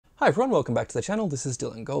Hi everyone, welcome back to the channel. This is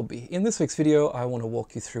Dylan Goldby. In this week's video, I want to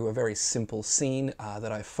walk you through a very simple scene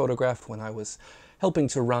that I photographed when I was helping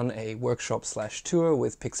to run a workshop/tour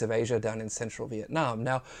with Pics of Asia down in central Vietnam.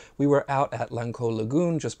 Now, we were out at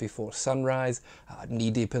Lagoon just before sunrise,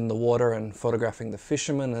 knee-deep in the water and photographing the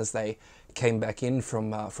fishermen as they came back in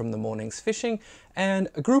from the morning's fishing, and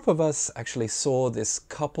a group of us actually saw this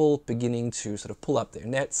couple beginning to sort of pull up their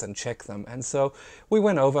nets and check them, and so we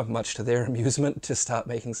went over, much to their amusement, to start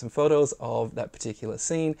making some photos of that particular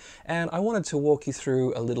scene. And I wanted to walk you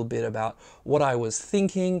through a little bit about what I was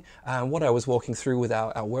thinking, what I was walking through with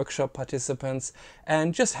our workshop participants,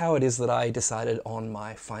 and just how it is that I decided on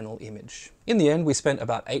my final image. In the end, we spent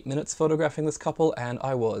about 8 minutes photographing this couple, and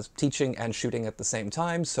I was teaching and shooting at the same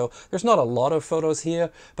time, so there's not a lot of photos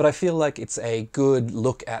here, but I feel like it's a good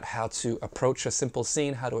look at how to approach a simple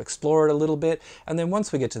scene, how to explore it a little bit, and then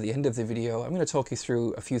once we get to the end of the video, I'm going to talk you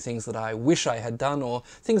through a few things that I wish I had done, or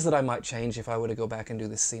things that I might change if I were to go back and do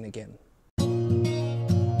this scene again.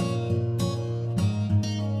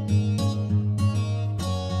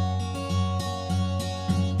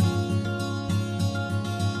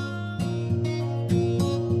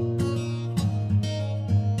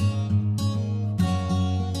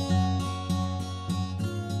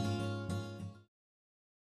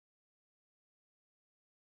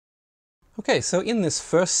 Okay, so in this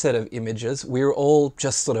first set of images, we're all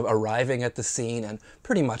just sort of arriving at the scene and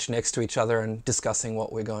pretty much next to each other and discussing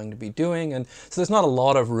what we're going to be doing. And so there's not a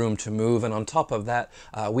lot of room to move. And on top of that,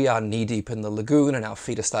 we are knee-deep in the lagoon and our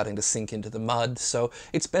feet are starting to sink into the mud. So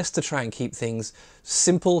it's best to try and keep things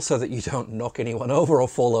simple so that you don't knock anyone over or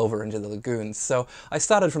fall over into the lagoon. So I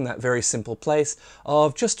started from that very simple place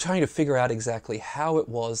of just trying to figure out exactly how it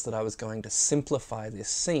was that I was going to simplify this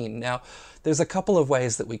scene. Now, there's a couple of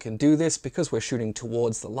ways that we can do this. Because we're shooting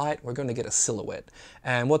towards the light, we're going to get a silhouette.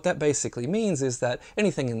 And what that basically means is that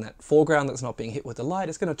anything in that foreground that's not being hit with the light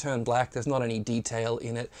is going to turn black. There's not any detail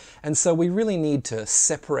in it. And so we really need to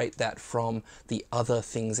separate that from the other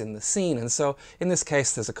things in the scene. And so in this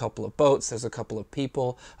case, there's a couple of boats, there's a couple of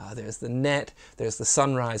people, there's the net, there's the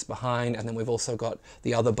sunrise behind, and then we've also got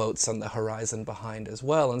the other boats on the horizon behind as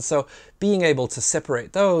well. And so being able to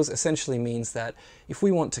separate those essentially means that if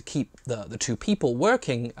we want to keep the two people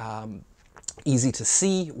working easy to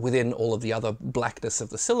see within all of the other blackness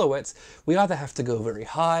of the silhouettes, we either have to go very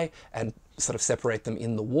high and sort of separate them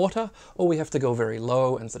in the water, or we have to go very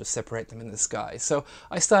low and sort of separate them in the sky. So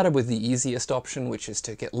I started with the easiest option, which is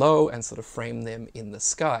to get low and sort of frame them in the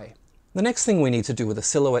sky. The next thing we need to do with a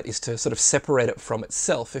silhouette is to sort of separate it from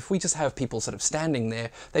itself. If we just have people sort of standing there,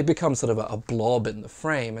 they become sort of a blob in the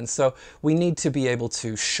frame. And so we need to be able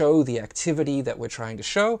to show the activity that we're trying to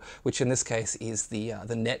show, which in this case is the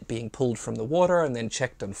net being pulled from the water and then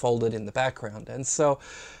checked and folded in the background. And so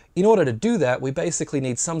in order to do that, we basically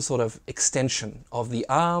need some sort of extension of the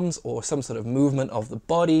arms or some sort of movement of the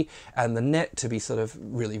body and the net to be sort of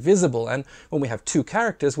really visible. And when we have two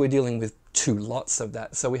characters, we're dealing with two lots of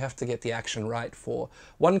that. So we have to get the action right for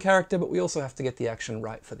one character, but we also have to get the action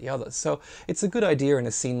right for the other. So it's a good idea in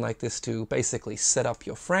a scene like this to basically set up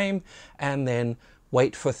your frame and then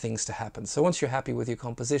wait for things to happen. So once you're happy with your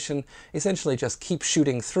composition, essentially just keep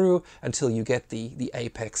shooting through until you get the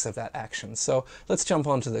apex of that action. So let's jump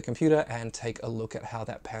onto the computer and take a look at how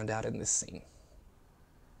that panned out in this scene.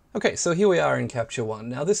 Okay, so here we are in Capture One.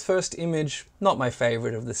 Now this first image, not my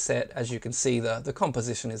favorite of the set. As you can see, the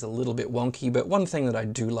composition is a little bit wonky, but one thing that I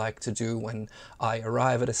do like to do when I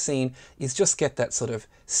arrive at a scene is just get that sort of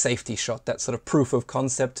safety shot, that sort of proof of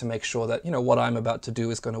concept to make sure that, you know, what I'm about to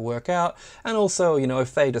do is going to work out. And also, you know,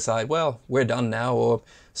 if they decide, well, we're done now, or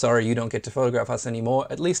sorry, you don't get to photograph us anymore,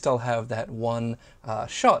 at least I'll have that one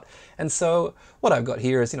shot. And so what I've got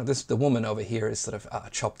here is, you know, the woman over here is sort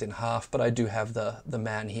of chopped in half, but I do have the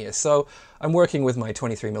man here. So I'm working with my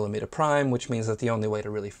 23mm prime, which means that the only way to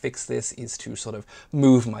really fix this is to sort of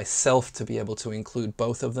move myself to be able to include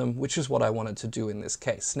both of them, which is what I wanted to do in this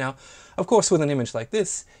case. Now, of course, with an image like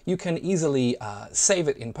this, you can easily save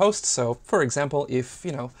it in post. So for example, if,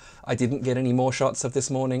 you know, I didn't get any more shots of this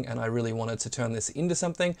morning and I really wanted to turn this into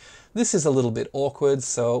something, this is a little bit awkward.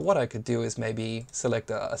 So what I could do is maybe select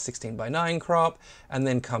a 16:9 crop and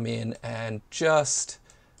then come in and just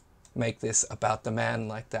make this about the man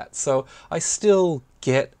like that. So I still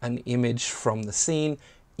get an image from the scene,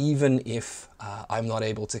 even if I'm not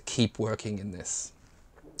able to keep working in this.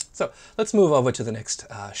 So let's move over to the next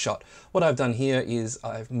shot. What I've done here is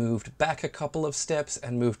I've moved back a couple of steps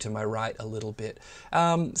and moved to my right a little bit.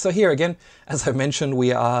 So here again, as I mentioned,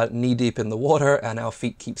 we are knee deep in the water and our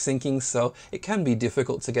feet keep sinking, so it can be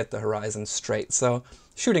difficult to get the horizon straight. So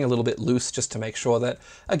shooting a little bit loose just to make sure that,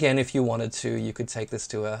 again, if you wanted to, you could take this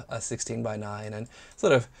to a 16:9 and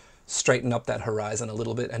sort of straighten up that horizon a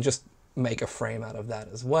little bit and just make a frame out of that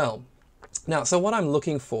as well. Now, so what I'm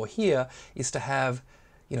looking for here is to have,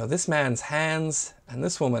 you know, this man's hands and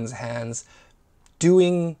this woman's hands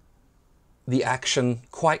doing the action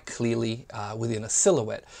quite clearly within a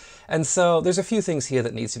silhouette. And so there's a few things here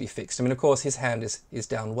that needs to be fixed. I mean, of course, his hand is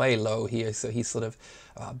down way low here, so he's sort of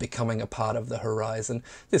becoming a part of the horizon.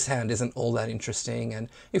 This hand isn't all that interesting. And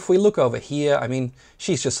if we look over here, I mean,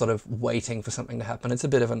 she's just sort of waiting for something to happen. It's a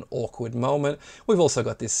bit of an awkward moment. We've also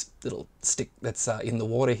got this little stick that's in the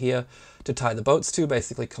water here to tie the boats to,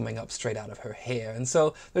 basically coming up straight out of her hair. And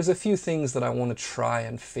so there's a few things that I want to try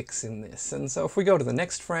and fix in this. And so if we go to the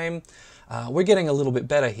next frame, we're getting a little bit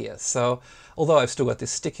better here. So although I've still got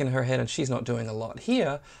this stick in her head and she's not doing a lot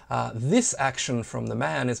here, this action from the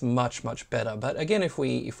man is much, much better. But again, if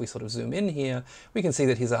we sort of zoom in here, we can see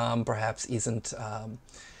that his arm perhaps isn't,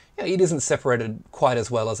 it isn't separated quite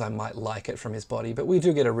as well as I might like it from his body, but we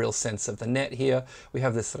do get a real sense of the net here. We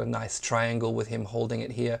have this sort of nice triangle with him holding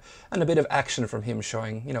it here, and a bit of action from him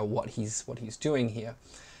showing, you know, what he's doing here.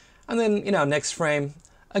 And then in our next frame,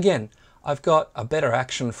 again, I've got a better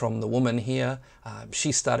action from the woman here.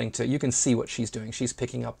 She's starting to, you can see what she's doing. She's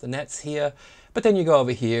picking up the nets here, but then you go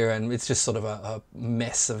over here and it's just sort of a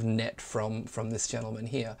mess of net from this gentleman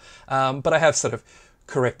here. But I have sort of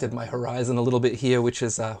corrected my horizon a little bit here, which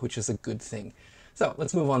is a good thing. So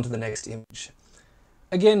let's move on to the next image.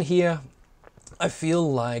 Again here, I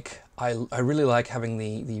feel like I really like having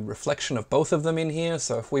the reflection of both of them in here.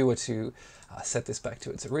 So if we were to set this back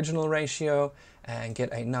to its original ratio and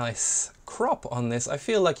get a nice crop on this, I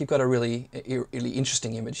feel like you've got a really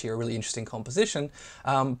interesting image here, a really interesting composition.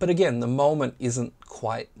 But again, the moment isn't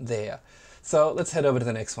quite there. So let's head over to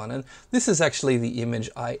the next one. And this is actually the image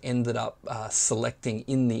I ended up selecting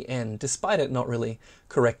in the end, despite it not really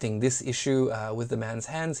correcting this issue with the man's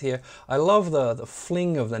hands here. I love the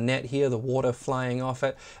fling of the net here, the water flying off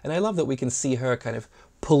it. And I love that we can see her kind of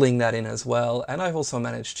pulling that in as well. And I've also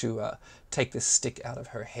managed to take this stick out of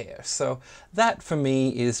her hair. So that for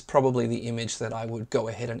me is probably the image that I would go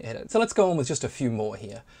ahead and edit. So let's go on with just a few more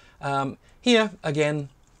here. Here, again,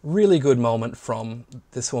 really good moment from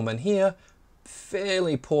this woman here.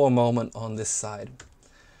 Fairly poor moment on this side.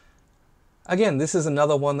 Again, this is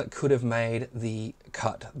another one that could have made the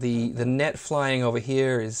cut. The net flying over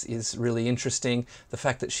here is really interesting. The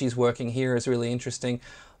fact that she's working here is really interesting.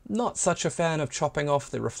 Not such a fan of chopping off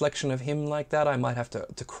the reflection of him like that. I might have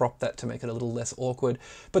to crop that to make it a little less awkward.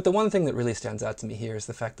 But the one thing that really stands out to me here is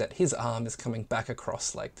the fact that his arm is coming back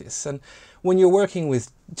across like this. And when you're working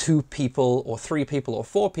with 2 people or 3 people or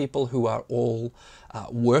 4 people who are all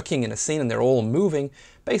working in a scene and they're all moving,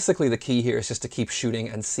 basically the key here is just to keep shooting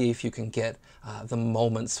and see if you can get the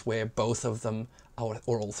moments where both of them or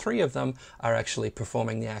all 3 of them are actually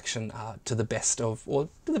performing the action to the best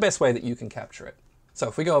way that you can capture it. So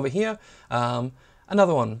if we go over here,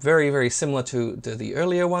 another one very, very similar to the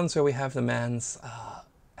earlier ones where we have the man's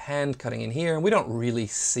hand cutting in here and we don't really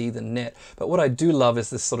see the net. But what I do love is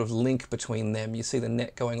this sort of link between them. You see the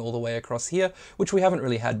net going all the way across here, which we haven't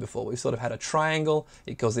really had before. We've sort of had a triangle,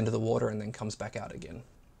 it goes into the water and then comes back out again.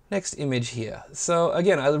 Next image here. So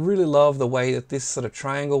again, I really love the way that this sort of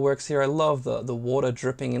triangle works here. I love the water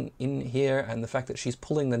dripping in here and the fact that she's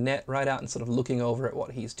pulling the net right out and sort of looking over at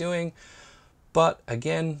what he's doing. But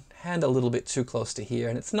again, hand a little bit too close to here,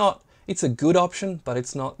 and it's a good option, but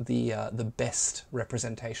it's not the best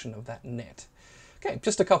representation of that net. Okay,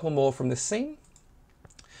 just a couple more from this scene.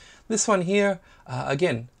 This one here,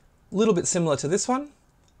 again, a little bit similar to this one,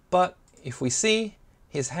 but if we see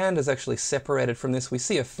his hand is actually separated from this, we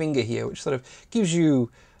see a finger here, which sort of gives you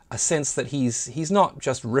a sense that he's not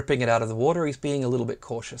just ripping it out of the water, he's being a little bit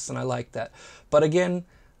cautious, and I like that. But again,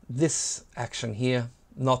 this action here,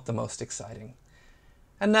 not the most exciting.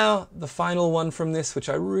 And now the final one from this, which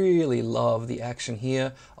I really love, the action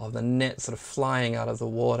here of the net sort of flying out of the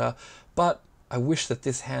water, but I wish that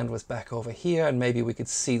this hand was back over here and maybe we could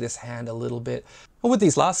see this hand a little bit. Well, with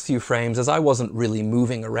these last few frames, as I wasn't really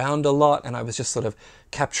moving around a lot and I was just sort of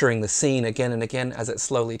capturing the scene again and again as it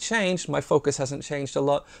slowly changed, my focus hasn't changed a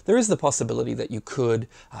lot. There is the possibility that you could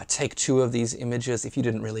take 2 of these images if you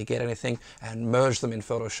didn't really get anything and merge them in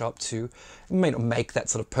Photoshop to make that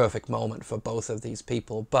sort of perfect moment for both of these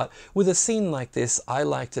people. But with a scene like this, I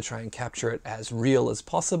like to try and capture it as real as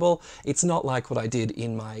possible. It's not like what I did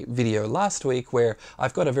in my video last week where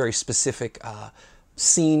I've got a very specific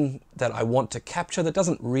scene that I want to capture that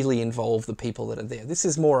doesn't really involve the people that are there. This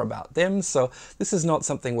is more about them, so this is not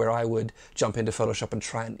something where I would jump into Photoshop and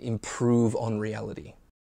try and improve on reality.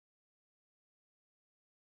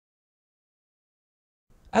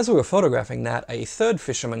 As we were photographing that, a third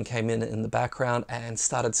fisherman came in the background and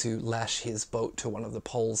started to lash his boat to one of the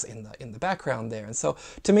poles in the background there. And so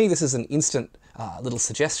to me, this is an instant little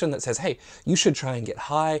suggestion that says, hey, you should try and get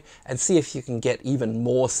high and see if you can get even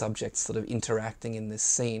more subjects sort of interacting in this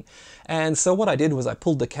scene. And so what I did was I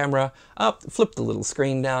pulled the camera up, flipped the little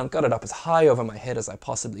screen down, got it up as high over my head as I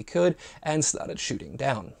possibly could, and started shooting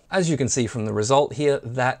down. As you can see from the result here,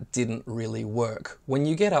 that didn't really work. When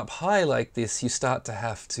you get up high like this, you start to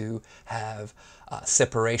have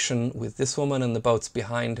separation with this woman and the boats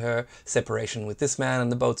behind her, separation with this man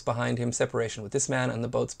and the boats behind him, separation with this man and the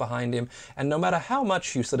boats behind him. And no matter how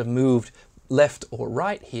much you sort of moved left or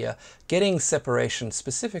right here, getting separation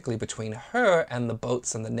specifically between her and the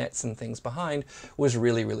boats and the nets and things behind was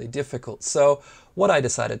really, really difficult. So what I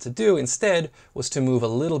decided to do instead was to move a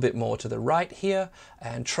little bit more to the right here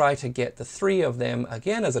and try to get the three of them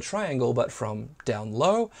again as a triangle, but from down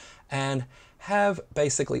low, and have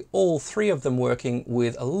basically all three of them working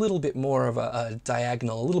with a little bit more of a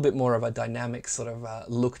diagonal, a little bit more of a dynamic sort of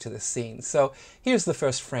look to the scene. So here's the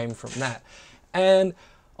first frame from that. And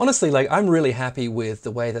honestly, like, I'm really happy with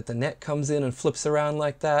the way that the net comes in and flips around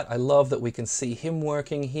like that. I love that we can see him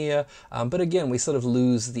working here. But again, we sort of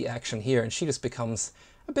lose the action here and she just becomes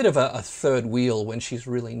a bit of a third wheel when she's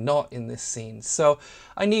really not in this scene. So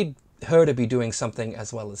I need her to be doing something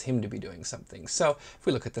as well as him to be doing something. So if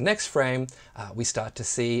we look at the next frame, we start to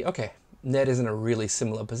see, okay, net is in a really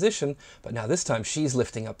similar position, but now this time she's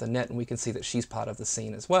lifting up the net and we can see that she's part of the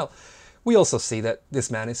scene as well. We also see that this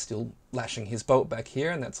man is still lashing his boat back here,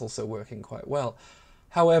 and that's also working quite well.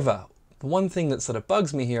 However, the one thing that sort of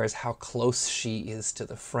bugs me here is how close she is to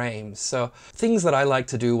the frame. So things that I like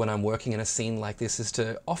to do when I'm working in a scene like this is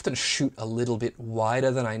to often shoot a little bit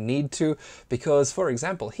wider than I need to, because for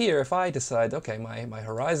example here, if I decide, okay, my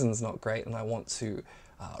horizon's not great and I want to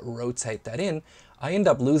rotate that in, I end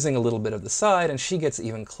up losing a little bit of the side and she gets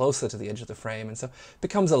even closer to the edge of the frame, and so it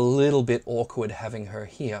becomes a little bit awkward having her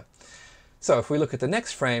here. So if we look at the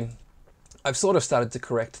next frame, I've sort of started to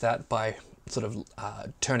correct that by sort of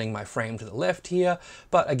turning my frame to the left here,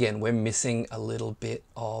 but again, we're missing a little bit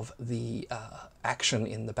of the action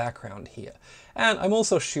in the background here. And I'm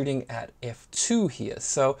also shooting at f2 here,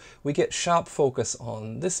 so we get sharp focus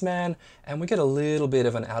on this man, and we get a little bit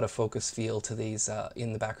of an out of focus feel to these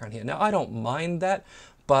in the background here. Now, I don't mind that,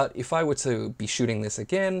 but if I were to be shooting this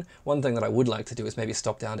again, one thing that I would like to do is maybe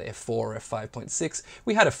stop down to f4 or f5.6.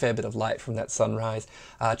 We had a fair bit of light from that sunrise,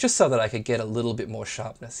 just so that I could get a little bit more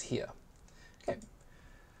sharpness here. Okay.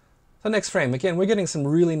 So next frame, again, we're getting some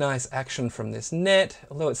really nice action from this net,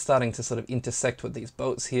 although it's starting to sort of intersect with these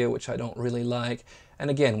boats here, which I don't really like.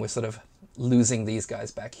 And again, we're sort of losing these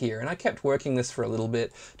guys back here. And I kept working this for a little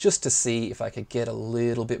bit just to see if I could get a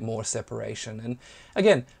little bit more separation. And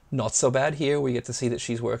again, not so bad here. We get to see that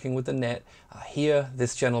she's working with the net. Here,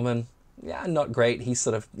 this gentleman, yeah, not great. He's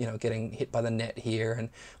sort of, you know, getting hit by the net here, and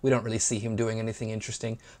we don't really see him doing anything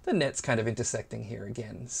interesting. The net's kind of intersecting here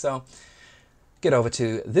again. So get over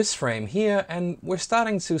to this frame here, and we're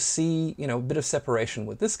starting to see, you know, a bit of separation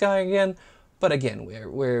with this guy again, but again,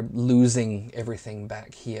 we're losing everything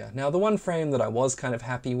back here. Now, the one frame that I was kind of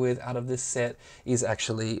happy with out of this set is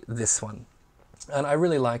actually this one. And I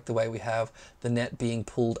really like the way we have the net being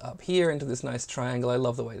pulled up here into this nice triangle. I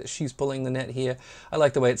love the way that she's pulling the net here. I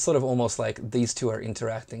like the way it's sort of almost like these two are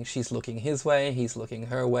interacting. She's looking his way, he's looking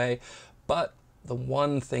her way. But the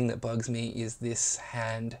one thing that bugs me is this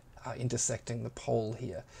hand intersecting the pole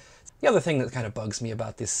here. The other thing that kind of bugs me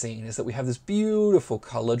about this scene is that we have this beautiful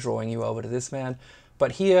color drawing you over to this man,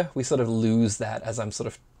 but here we sort of lose that as I'm sort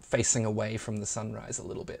of facing away from the sunrise a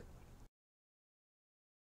little bit.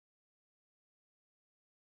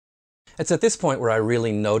 It's at this point where I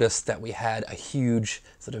really noticed that we had a huge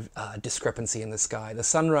sort of discrepancy in the sky. The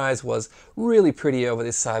sunrise was really pretty over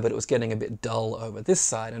this side, but it was getting a bit dull over this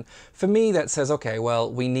side. And for me, that says, okay,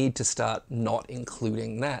 well, we need to start not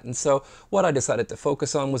including that. And so what I decided to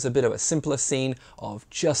focus on was a bit of a simpler scene of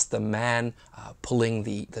just the man pulling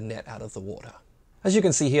the net out of the water. As you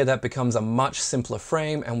can see here, that becomes a much simpler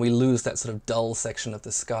frame, and we lose that sort of dull section of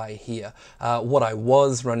the sky here. What I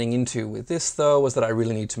was running into with this, though, was that I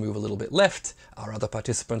really need to move a little bit left. Our other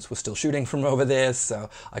participants were still shooting from over there,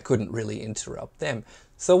 so I couldn't really interrupt them.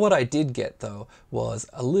 So what I did get, though, was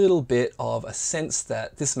a little bit of a sense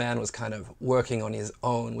that this man was kind of working on his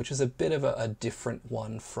own, which is a bit of a different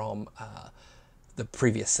one from the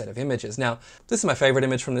previous set of images. Now, this is my favorite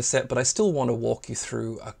image from this set, but I still want to walk you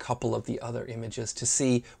through a couple of the other images to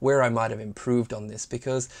see where I might have improved on this,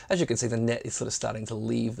 because as you can see, the net is sort of starting to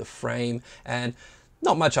leave the frame, and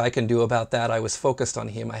Not much I can do about that. I was focused on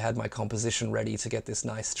him. I had my composition ready to get this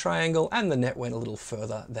nice triangle, and the net went a little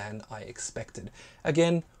further than I expected.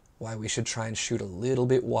 Again, why we should try and shoot a little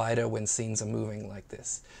bit wider when scenes are moving like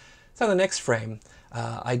this. So the next frame,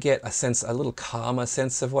 I get a little calmer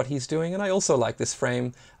sense of what he's doing, and I also like this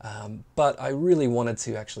frame, but I really wanted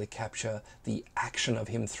to actually capture the action of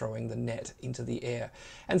him throwing the net into the air.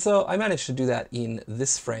 And so I managed to do that in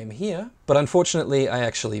this frame here, but unfortunately I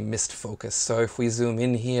actually missed focus. So if we zoom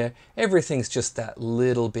in here, everything's just that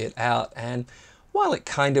little bit out, and while it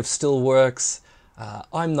kind of still works,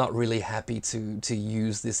 I'm not really happy to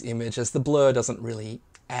use this image, as the blur doesn't really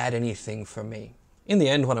add anything for me. In the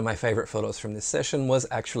end, one of my favorite photos from this session was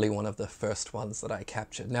actually one of the first ones that I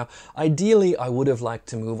captured. Now, ideally, I would have liked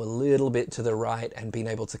to move a little bit to the right and been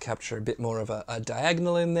able to capture a bit more of a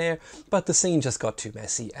diagonal in there, but the scene just got too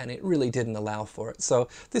messy and it really didn't allow for it. So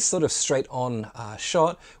this sort of straight-on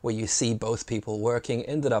shot where you see both people working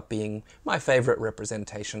ended up being my favorite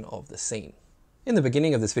representation of the scene. In the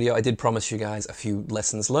beginning of this video, I did promise you guys a few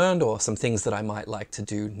lessons learned or some things that I might like to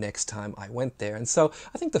do next time I went there. And so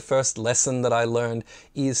I think the first lesson that I learned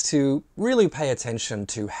is to really pay attention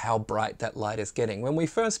to how bright that light is getting. When we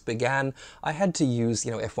first began, I had to use,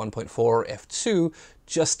 f1.4 or f2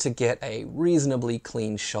 just to get a reasonably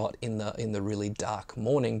clean shot in the really dark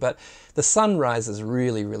morning. But the sun rises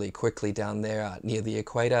really, really quickly down there near the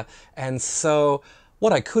equator. And so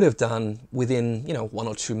what I could have done within, 1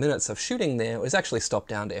 or 2 minutes of shooting there was actually stop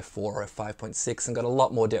down to f4 or f5.6 and got a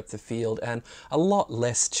lot more depth of field and a lot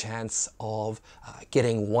less chance of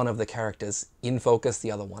getting one of the characters in focus,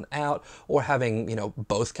 the other one out, or having,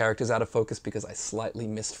 both characters out of focus because I slightly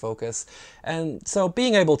missed focus. And so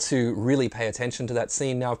being able to really pay attention to that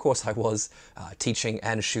scene. Now, of course, I was teaching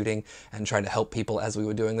and shooting and trying to help people as we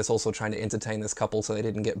were doing this, also trying to entertain this couple so they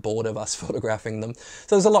didn't get bored of us photographing them.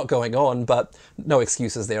 So there's a lot going on, but no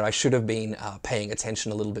excuses there. I should have been paying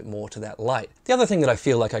attention a little bit more to that light. The other thing that I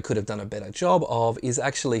feel like I could have done a better job of is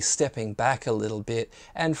actually stepping back a little bit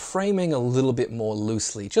and framing a little bit more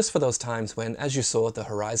loosely, just for those times when, as you saw, the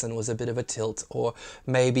horizon was a bit of a tilt, or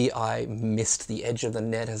maybe I missed the edge of the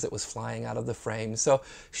net as it was flying out of the frame. So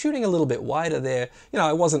shooting a little bit wider there,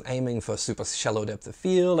 I wasn't aiming for super shallow depth of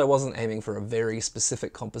field, I wasn't aiming for a very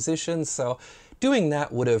specific composition, so doing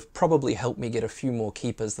that would have probably helped me get a few more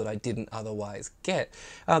keepers that I didn't otherwise get.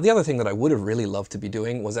 The other thing that I would have really loved to be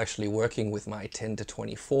doing was actually working with my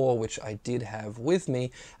 10-24, which I did have with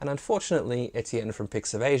me, and unfortunately Etienne from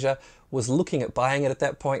Pics of Asia was looking at buying it at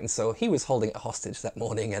that point, and so he was holding it hostage that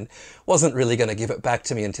morning and wasn't really going to give it back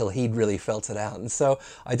to me until he'd really felt it out. And so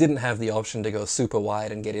I didn't have the option to go super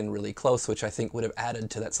wide and get in really close, which I think would have added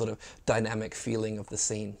to that sort of dynamic feeling of the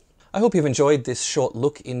scene. I hope you've enjoyed this short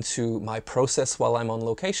look into my process while I'm on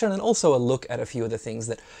location, and also a look at a few of the things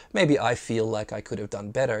that maybe I feel like I could have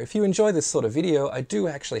done better. If you enjoy this sort of video, I do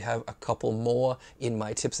actually have a couple more in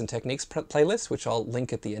my tips and techniques playlist, which I'll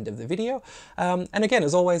link at the end of the video. And again,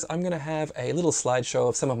 as always, I'm going to have a little slideshow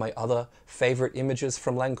of some of my other favorite images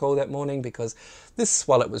from Langko that morning, because this,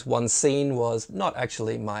 while it was one scene, was not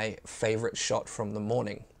actually my favorite shot from the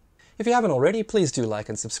morning. If you haven't already, please do like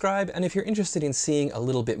and subscribe, and if you're interested in seeing a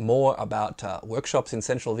little bit more about workshops in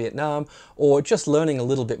central Vietnam, or just learning a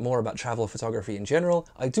little bit more about travel photography in general,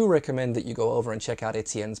 I do recommend that you go over and check out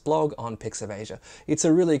Etienne's blog on Pics of Asia. It's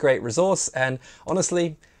a really great resource, and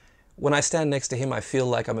honestly, when I stand next to him, I feel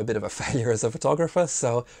like I'm a bit of a failure as a photographer,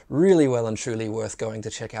 so really well and truly worth going to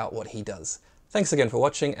check out what he does. Thanks again for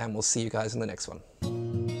watching, and we'll see you guys in the next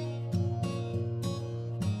one.